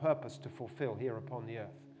have a purpose to fulfill here upon the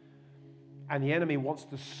earth. And the enemy wants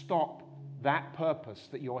to stop that purpose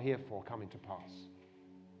that you're here for coming to pass.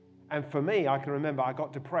 And for me, I can remember I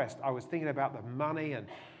got depressed. I was thinking about the money and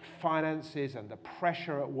finances and the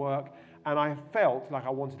pressure at work, and I felt like I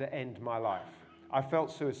wanted to end my life. I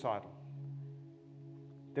felt suicidal.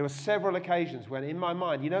 There were several occasions when in my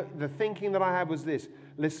mind, the thinking that I had was this: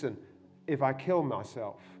 listen, if I kill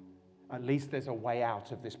myself, at least there's a way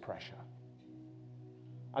out of this pressure.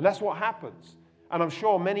 And that's what happens. And I'm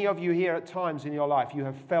sure many of you here at times in your life, you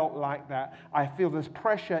have felt like that. I feel this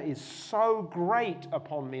pressure is so great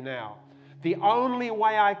upon me now. The only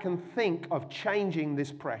way I can think of changing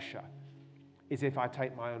this pressure is if I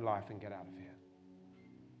take my own life and get out of here.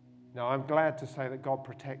 Now, I'm glad to say that God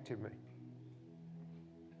protected me.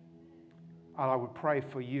 And I would pray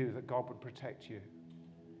for you that God would protect you.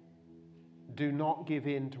 Do not give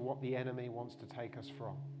in to what the enemy wants to take us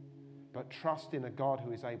from, but trust in a God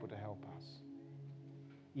who is able to help us.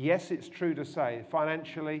 Yes, it's true to say,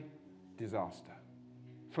 financially, disaster.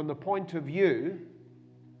 From the point of view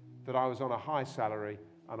that I was on a high salary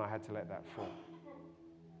and I had to let that fall.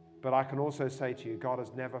 But I can also say to you, God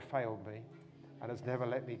has never failed me and has never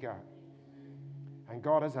let me go. And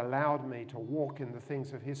God has allowed me to walk in the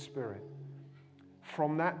things of His Spirit.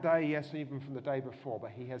 From that day, yes, even from the day before,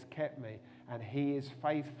 but He has kept me and He is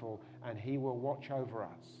faithful and He will watch over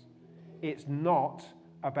us. It's not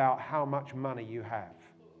about how much money you have.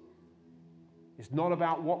 It's not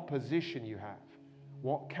about what position you have.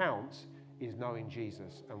 What counts is knowing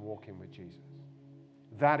Jesus and walking with Jesus.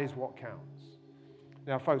 That is what counts.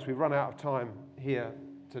 Now, folks, we've run out of time here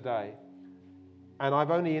today. And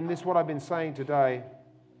what I've been saying today,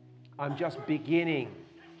 I'm just beginning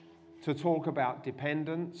to talk about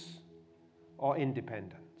dependence or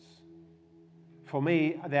independence. For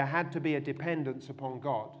me, there had to be a dependence upon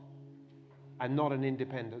God and not an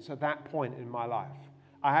independence at that point in my life.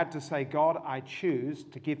 I had to say, God, I choose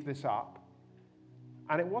to give this up.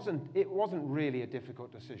 And it wasn't really a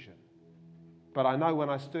difficult decision. But I know when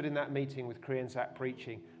I stood in that meeting with Kriyan Zak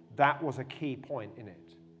preaching, that was a key point in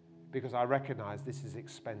it, because I recognized this is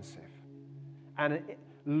expensive. And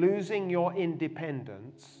losing your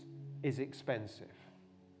independence is expensive.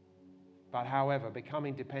 But however,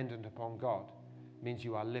 becoming dependent upon God means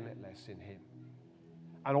you are limitless in Him.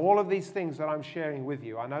 And all of these things that I'm sharing with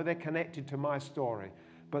you, I know they're connected to my story,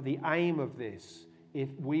 but the aim of this, if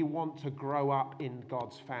we want to grow up in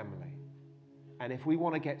God's family, and if we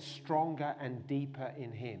want to get stronger and deeper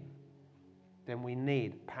in Him, then we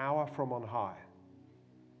need power from on high.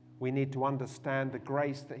 We need to understand the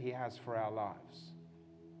grace that He has for our lives.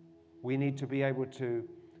 We need to be able to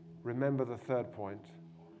remember the third point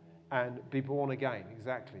and be born again,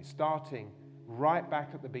 exactly, starting right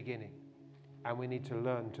back at the beginning. And we need to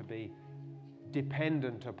learn to be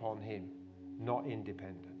dependent upon Him, not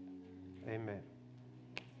independent. Amen.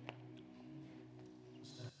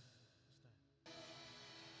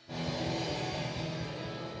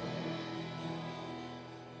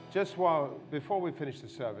 Before we finish the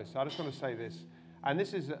service, I just want to say this, and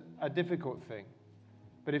this is a difficult thing,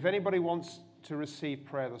 but if anybody wants to receive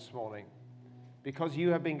prayer this morning, because you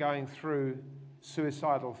have been going through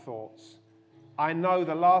suicidal thoughts, I know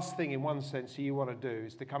the last thing in one sense you want to do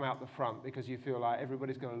is to come out the front because you feel like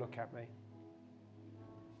everybody's going to look at me.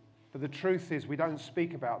 But the truth is we don't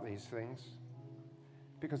speak about these things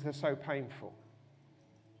because they're so painful.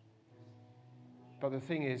 But the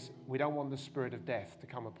thing is, we don't want the spirit of death to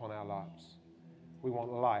come upon our lives. We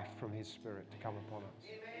want life from His Spirit to come upon us.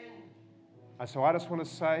 Amen. And so I just want to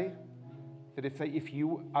say that if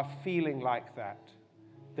you are feeling like that,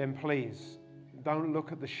 then please don't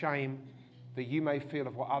look at the shame that you may feel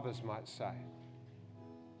of what others might say.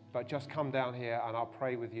 But just come down here and I'll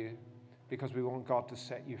pray with you, because we want God to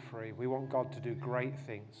set you free. We want God to do great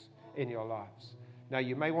things in your lives. Now,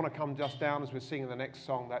 you may want to come just down as we're singing the next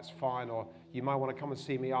song, that's fine, or you might want to come and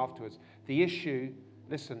see me afterwards. The issue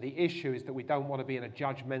is that we don't want to be in a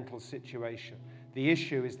judgmental situation. The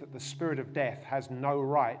issue is that the spirit of death has no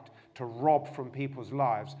right to rob from people's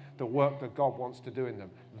lives the work that God wants to do in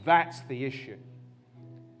them. That's the issue.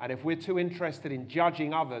 And if we're too interested in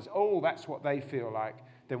judging others, that's what they feel like,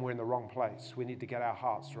 then we're in the wrong place. We need to get our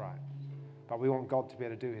hearts right. But we want God to be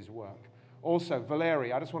able to do His work. Also,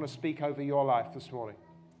 Valerie, I just want to speak over your life this morning.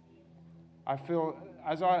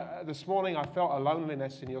 This morning I felt a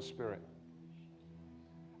loneliness in your spirit.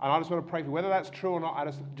 And I just want to pray for you. Whether that's true or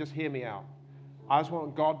not, just hear me out.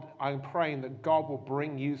 I'm praying that God will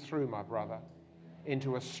bring you through, my brother,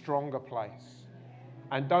 into a stronger place.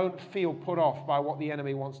 And don't feel put off by what the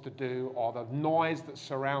enemy wants to do or the noise that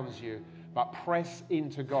surrounds you, but press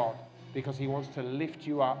into God, because He wants to lift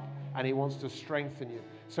you up and He wants to strengthen you.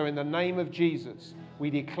 So in the name of Jesus, we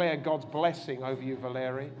declare God's blessing over you,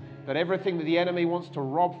 Valerie, that everything that the enemy wants to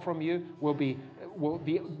rob from you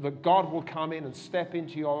that God will come in and step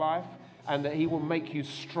into your life, and that he will make you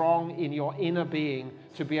strong in your inner being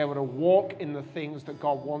to be able to walk in the things that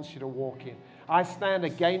God wants you to walk in. I stand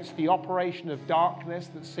against the operation of darkness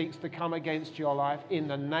that seeks to come against your life in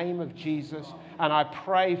the name of Jesus. And I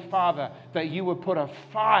pray, Father, that you would put a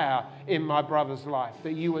fire in my brother's life,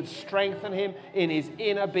 that you would strengthen him in his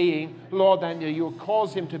inner being, Lord, that you would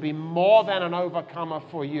cause him to be more than an overcomer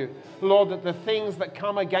for you. Lord, that the things that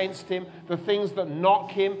come against him, the things that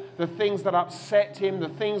knock him, the things that upset him, the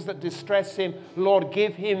things that distress him, Lord,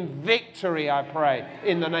 give him victory, I pray,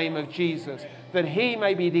 in the name of Jesus, that he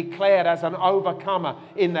may be declared as an overcomer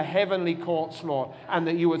in the heavenly courts, Lord, and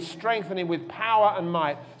that you would strengthen him with power and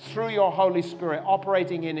might through your Holy Spirit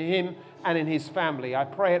operating in him and in his family. I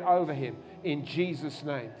pray it over him in Jesus'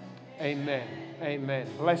 name. Amen. Amen.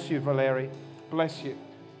 Bless you, Valerie. Bless you.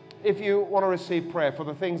 If you want to receive prayer for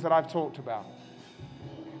the things that I've talked about,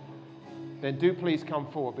 then do please come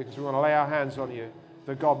forward, because we want to lay our hands on you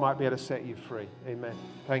that God might be able to set you free. Amen.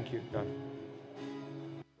 Thank you, guys.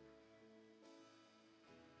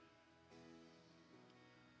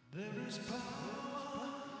 There is power.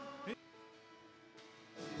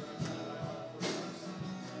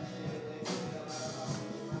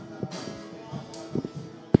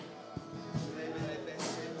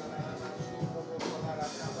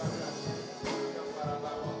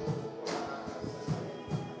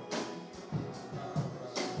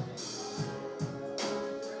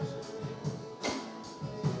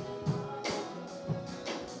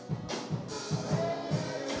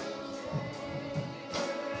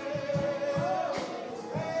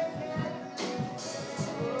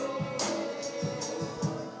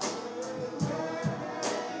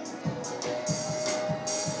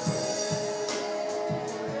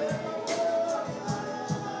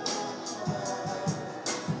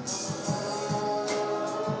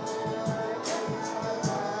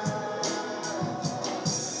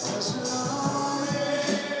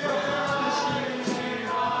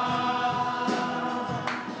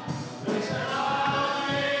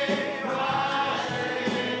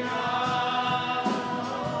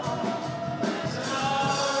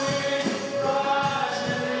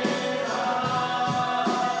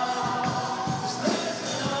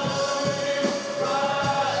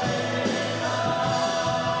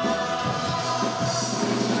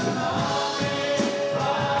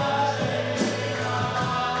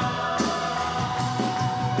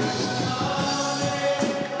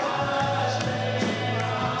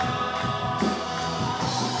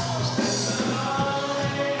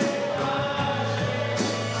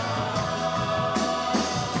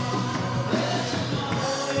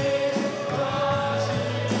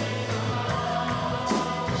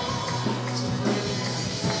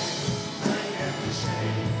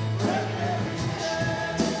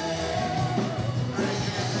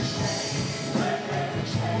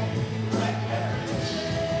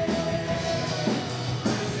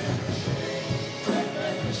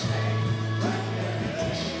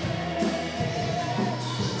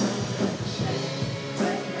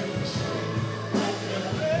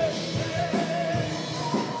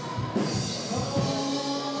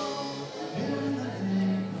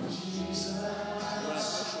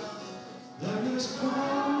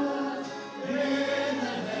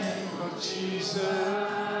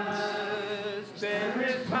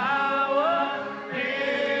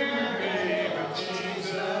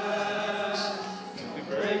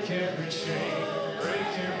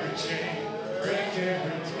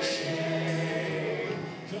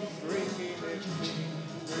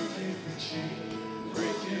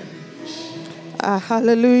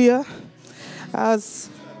 Hallelujah. As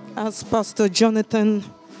Pastor Jonathan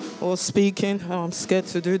was speaking, I'm scared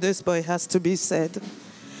to do this, but it has to be said.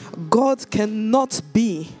 God cannot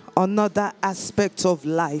be another aspect of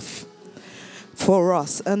life for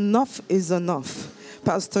us. Enough is enough.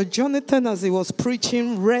 Pastor Jonathan, as he was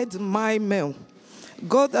preaching, read my mail.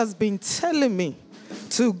 God has been telling me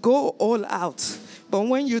to go all out. But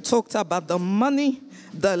when you talked about the money,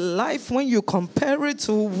 the life, when you compare it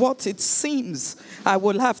to what it seems I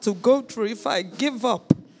will have to go through if I give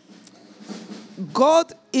up,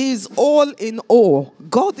 God is all in all.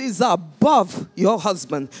 God is above your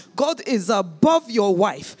husband. God is above your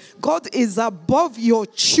wife. God is above your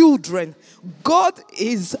children. God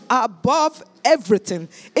is above everything.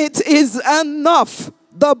 It is enough.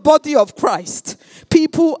 The body of Christ.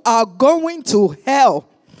 People are going to hell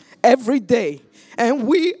every day. And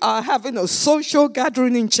we are having a social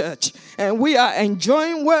gathering in church. and we are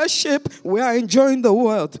enjoying worship. We are enjoying the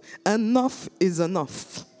world. Enough is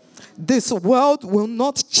enough. This world will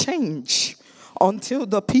not change until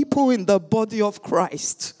the people in the body of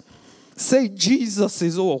Christ say Jesus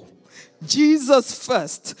is all. Jesus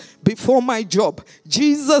first before my job.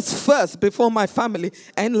 Jesus first before my family.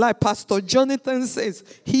 And like Pastor Jonathan says,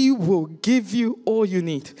 he will give you all you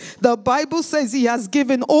need. The Bible says he has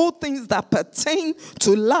given all things that pertain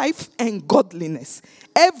to life and godliness.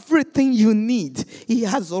 Everything you need, he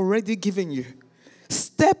has already given you.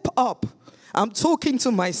 Step up. I'm talking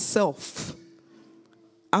to myself.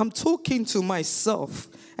 And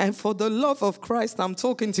for the love of Christ, I'm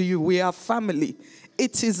talking to you. We are family.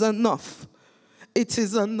 It is enough. It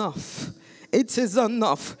is enough. It is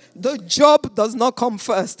enough. The job does not come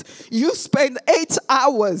first. You spend 8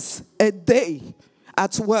 hours a day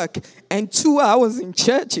at work and 2 hours in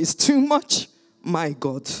church is too much. My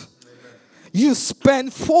God. You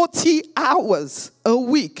spend 40 hours a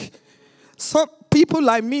week. Some people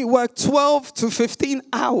like me work 12 to 15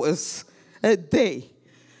 hours a day.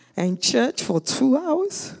 And church for 2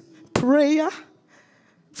 hours. Prayer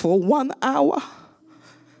for 1 hour.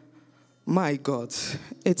 My God,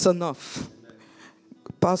 it's enough.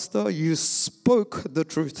 Pastor, you spoke the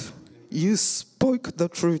truth. You spoke the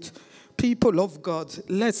truth. People of God,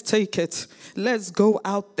 let's take it. Let's go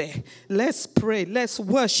out there. Let's pray. Let's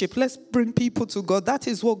worship. Let's bring people to God. That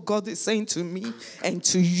is what God is saying to me and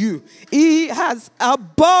to you. He has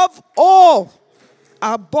above all,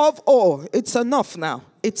 it's enough now.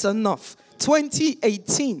 It's enough.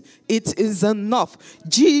 2018, it is enough.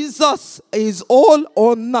 Jesus is all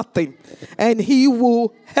or nothing, and he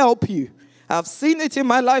will help you. I've seen it in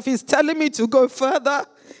my life. He's telling me to go further.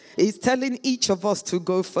 He's telling each of us to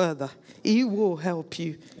go further. He will help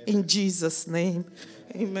you. In Jesus' name,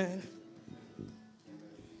 amen.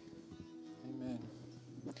 Amen.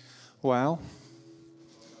 Wow.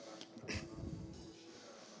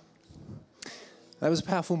 That was a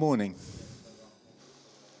powerful morning.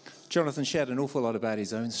 Jonathan shared an awful lot about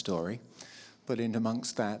his own story, but in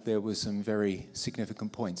amongst that, there were some very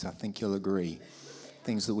significant points. I think you'll agree.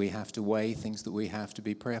 Things that we have to weigh, things that we have to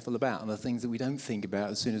be prayerful about, and the things that we don't think about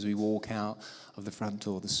as soon as we walk out of the front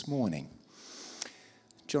door this morning.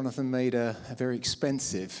 Jonathan made a very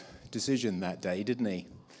expensive decision that day, didn't he?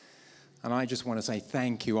 And I just want to say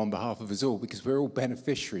thank you on behalf of us all, because we're all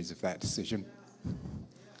beneficiaries of that decision.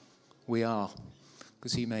 We are,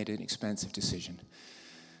 because he made an expensive decision.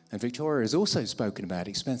 And Victoria has also spoken about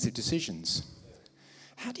expensive decisions.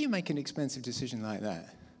 How do you make an expensive decision like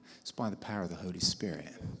that? It's by the power of the Holy Spirit.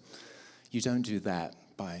 You don't do that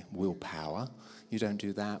by willpower. You don't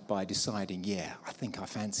do that by deciding, I think I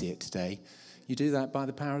fancy it today. You do that by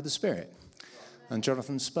the power of the Spirit. And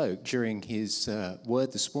Jonathan spoke during his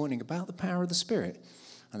word this morning about the power of the Spirit.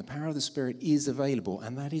 And the power of the Spirit is available,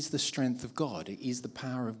 and that is the strength of God. It is the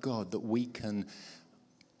power of God that we can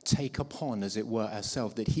take upon, as it were,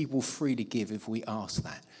 ourselves, that he will freely give if we ask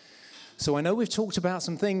that. So I know we've talked about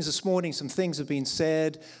some things this morning, some things have been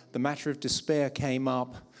said, the matter of despair came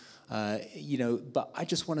up, but I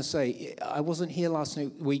just want to say, I wasn't here last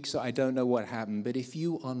week, so I don't know what happened, but if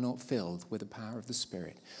you are not filled with the power of the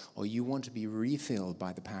Spirit, or you want to be refilled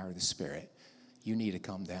by the power of the Spirit, you need to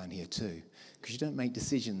come down here too, because you don't make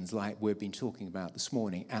decisions like we've been talking about this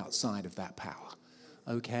morning outside of that power,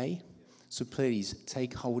 okay? So please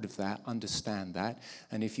take hold of that, understand that.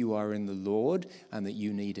 And if you are in the Lord and that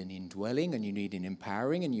you need an indwelling and you need an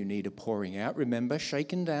empowering and you need a pouring out, remember,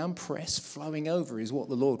 shaken down, press, flowing over is what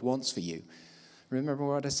the Lord wants for you. Remember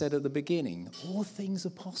what I said at the beginning. All things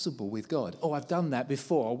are possible with God. Oh, I've done that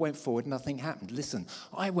before. I went forward, nothing happened. Listen,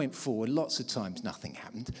 I went forward lots of times, nothing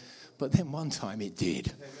happened. But then one time it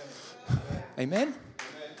did. Amen?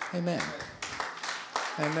 Amen.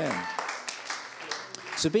 Amen.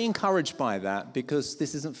 So be encouraged by that, because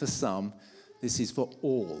this isn't for some, this is for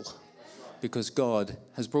all. Because God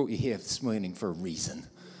has brought you here this morning for a reason.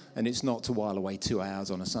 And it's not to while away 2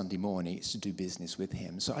 hours on a Sunday morning, it's to do business with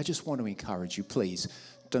him. So I just want to encourage you, please,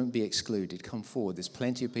 don't be excluded. Come forward. There's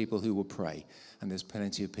plenty of people who will pray, and there's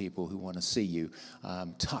plenty of people who want to see you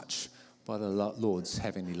touch by the Lord's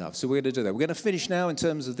heavenly love. So we're going to do that. We're going to finish now in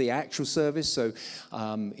terms of the actual service. So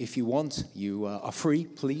if you want, you are free,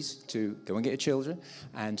 please, to go and get your children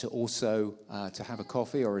and to also to have a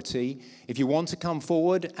coffee or a tea. If you want to come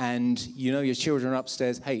forward and you know your children are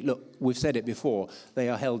upstairs, hey, look, we've said it before, they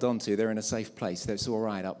are held onto. They're in a safe place. That's all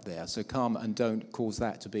right up there. So come and don't cause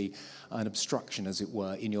that to be an obstruction, as it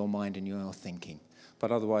were, in your mind and your thinking.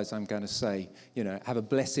 But otherwise, I'm going to say, have a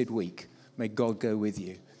blessed week. May God go with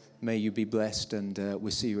you. May you be blessed, and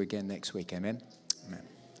we'll see you again next week. Amen.